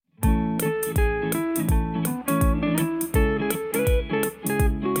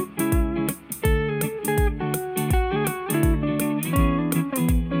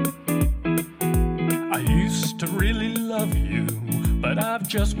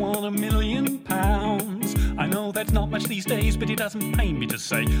just won £1,000,000. I know that's not much these days, but it doesn't pain me to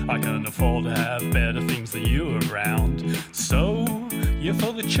say I can afford to have better things than you around. So, you're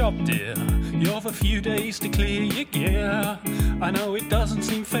for the chop, dear. You're for a few days to clear your gear. I know it doesn't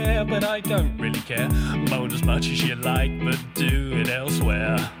seem fair, but I don't really care. Moan as much as you like, but do it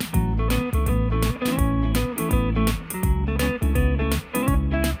elsewhere.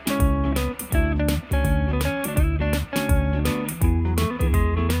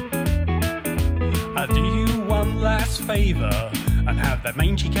 I'll do you one last favour and have that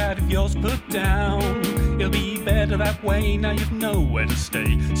mangy cat of yours put down. It'll be better that way, now you've nowhere to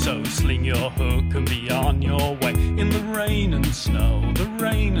stay. So sling your hook and be on your way. In the rain and snow, the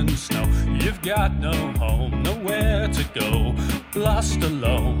rain and snow, you've got no home, nowhere to go. Lost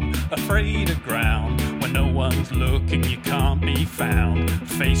alone, afraid of ground. When no one's looking, you can't be found.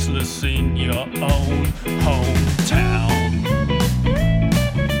 Faceless in your own hometown.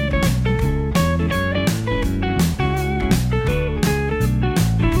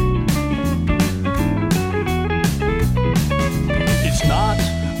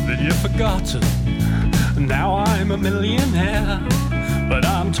 You're forgotten, now I'm a millionaire. But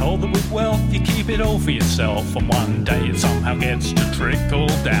I'm told that with wealth you keep it all for yourself, and one day it somehow gets to trickle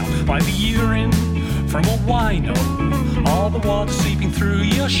down like the urine from a wino, all the water seeping through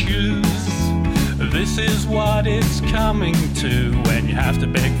your shoes. This is what it's coming to when you have to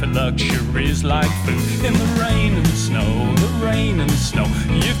beg for luxuries like food. In the rain and snow, the rain and snow,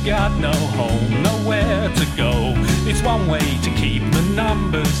 you've got no home, nowhere to go. It's one way to keep the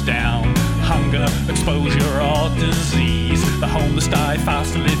numbers down. Hunger, exposure or disease. The homeless die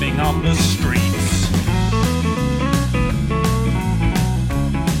faster living on the street.